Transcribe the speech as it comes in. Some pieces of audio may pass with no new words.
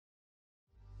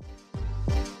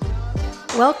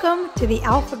Welcome to the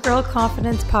Alpha Girl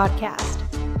Confidence Podcast,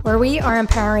 where we are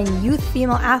empowering youth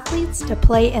female athletes to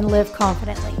play and live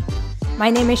confidently.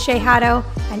 My name is Shay,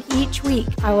 and each week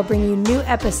I will bring you new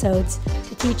episodes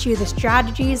to teach you the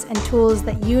strategies and tools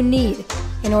that you need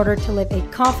in order to live a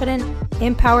confident,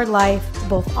 empowered life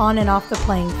both on and off the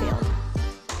playing field.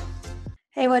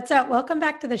 Hey, what's up? Welcome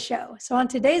back to the show. So on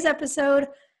today's episode,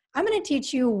 I'm going to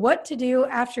teach you what to do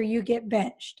after you get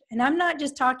benched. And I'm not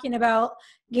just talking about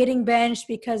getting benched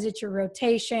because it's your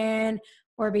rotation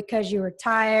or because you were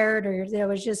tired or it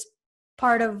was just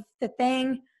part of the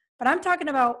thing. But I'm talking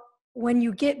about when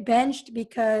you get benched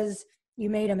because you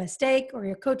made a mistake or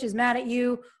your coach is mad at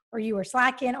you or you were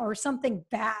slacking or something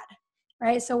bad,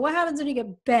 right? So what happens when you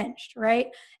get benched, right?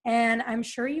 And I'm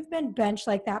sure you've been benched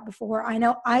like that before. I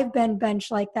know I've been benched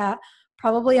like that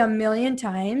probably a million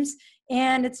times,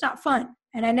 and it's not fun.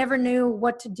 And I never knew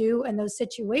what to do in those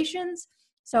situations.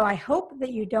 So I hope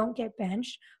that you don't get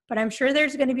benched, but I'm sure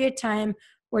there's going to be a time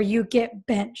where you get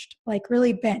benched, like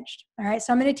really benched. All right.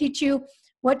 So I'm going to teach you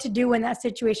what to do when that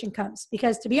situation comes,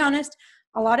 because to be honest,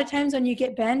 a lot of times when you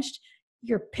get benched,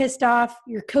 you're pissed off,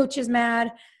 your coach is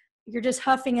mad, you're just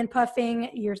huffing and puffing,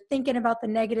 you're thinking about the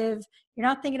negative, you're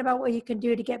not thinking about what you can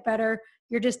do to get better,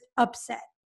 you're just upset,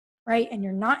 right? And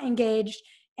you're not engaged,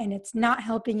 and it's not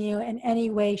helping you in any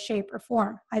way, shape, or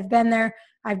form. I've been there,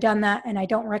 I've done that, and I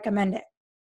don't recommend it.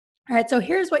 All right, so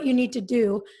here's what you need to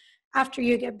do after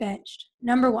you get benched.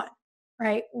 Number one,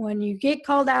 right? When you get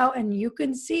called out and you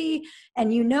can see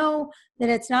and you know that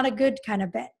it's not a good kind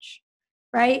of bench,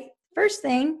 right? First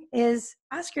thing is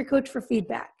ask your coach for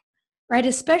feedback, right?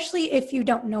 Especially if you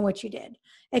don't know what you did.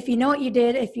 If you know what you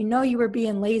did, if you know you were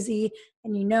being lazy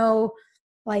and you know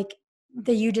like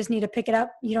that you just need to pick it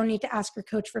up, you don't need to ask your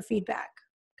coach for feedback,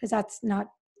 because that's not,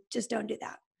 just don't do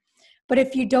that. But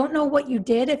if you don't know what you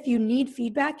did, if you need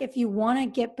feedback, if you want to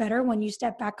get better when you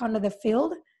step back onto the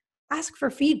field, ask for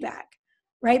feedback,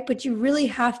 right? But you really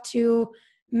have to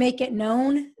make it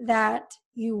known that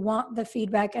you want the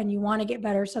feedback and you want to get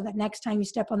better so that next time you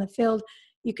step on the field,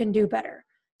 you can do better.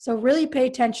 So really pay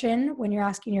attention when you're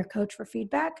asking your coach for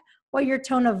feedback, what your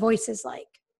tone of voice is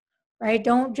like, right?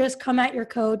 Don't just come at your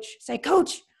coach, say,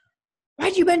 "Coach,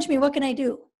 why'd you bench me? What can I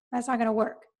do?" That's not going to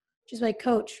work. Just like,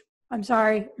 "Coach, I'm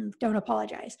sorry," don't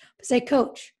apologize. But say,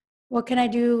 "Coach, what can I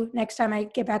do next time I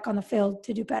get back on the field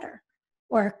to do better?"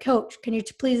 Or, "Coach, can you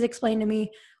please explain to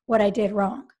me what I did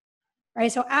wrong?"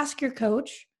 Right? So ask your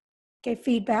coach, okay,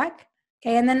 feedback.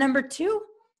 Okay, and then number two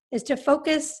is to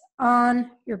focus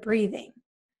on your breathing.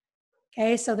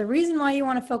 Okay, so the reason why you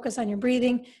want to focus on your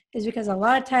breathing is because a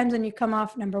lot of times when you come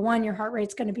off, number one, your heart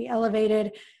rate's going to be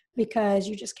elevated because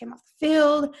you just came off the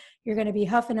field. You're going to be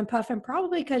huffing and puffing,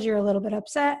 probably because you're a little bit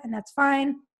upset, and that's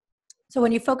fine. So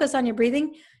when you focus on your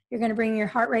breathing, you're going to bring your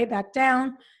heart rate back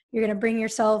down. You're going to bring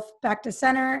yourself back to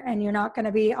center, and you're not going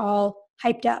to be all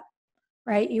hyped up,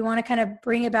 right? You want to kind of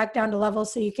bring it back down to level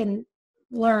so you can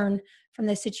learn from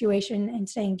the situation and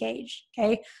stay engaged,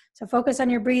 okay? So focus on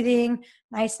your breathing,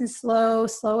 nice and slow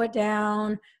it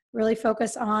down. Really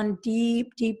focus on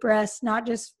deep, deep breaths, not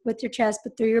just with your chest,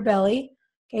 but through your belly.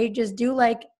 Okay, just do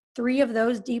like 3 of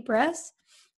those deep breaths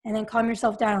and then calm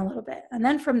yourself down a little bit. And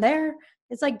then from there,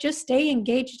 it's like just stay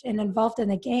engaged and involved in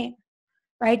the game,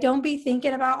 right? Don't be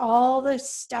thinking about all the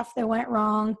stuff that went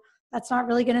wrong. That's not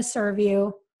really going to serve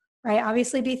you, right?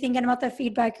 Obviously be thinking about the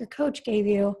feedback your coach gave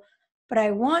you, but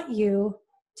I want you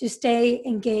to stay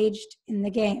engaged in the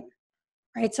game,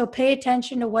 right? So pay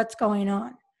attention to what's going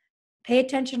on. Pay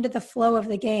attention to the flow of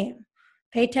the game.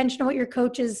 Pay attention to what your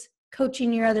coach is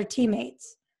coaching your other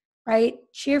teammates, right?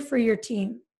 Cheer for your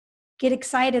team. Get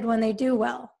excited when they do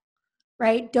well,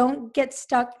 right? Don't get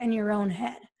stuck in your own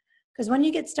head. Because when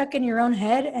you get stuck in your own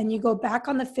head and you go back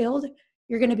on the field,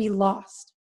 you're going to be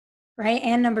lost, right?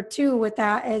 And number two with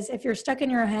that is if you're stuck in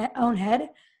your own head,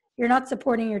 you're not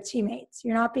supporting your teammates.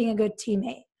 You're not being a good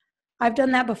teammate. I've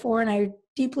done that before and I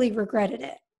deeply regretted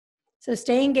it. So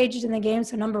stay engaged in the game.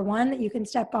 So number one, you can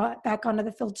step back onto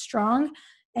the field strong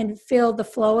and feel the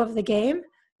flow of the game.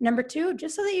 Number two,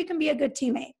 just so that you can be a good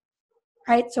teammate,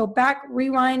 right? So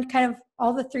rewind kind of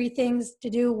all the 3 things to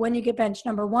do when you get benched.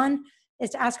 Number one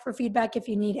is to ask for feedback if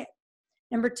you need it.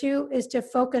 Number two is to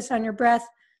focus on your breath,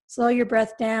 slow your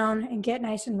breath down and get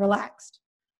nice and relaxed.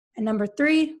 And number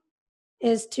 3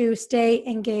 is to stay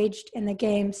engaged in the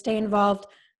game, stay involved,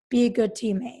 be a good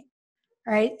teammate.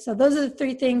 All right, so those are the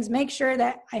 3 things. Make sure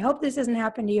that, I hope this doesn't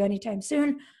happen to you anytime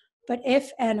soon, but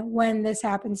if and when this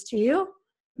happens to you,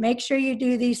 make sure you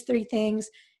do these 3 things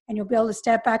and you'll be able to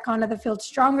step back onto the field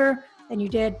stronger than you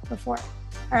did before.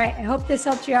 All right, I hope this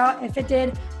helped you out. If it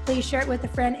did, please please share it with a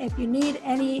friend. If you need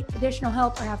any additional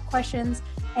help or have questions,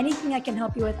 anything I can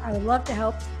help you with, I would love to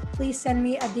help. Please send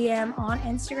me a DM on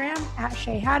Instagram at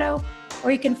Shay Haddo,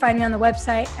 or you can find me on the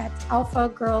website at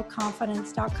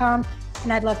alphagirlconfidence.com,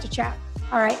 and I'd love to chat.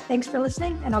 All right, thanks for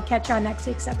listening, and I'll catch you on next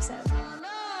week's episode.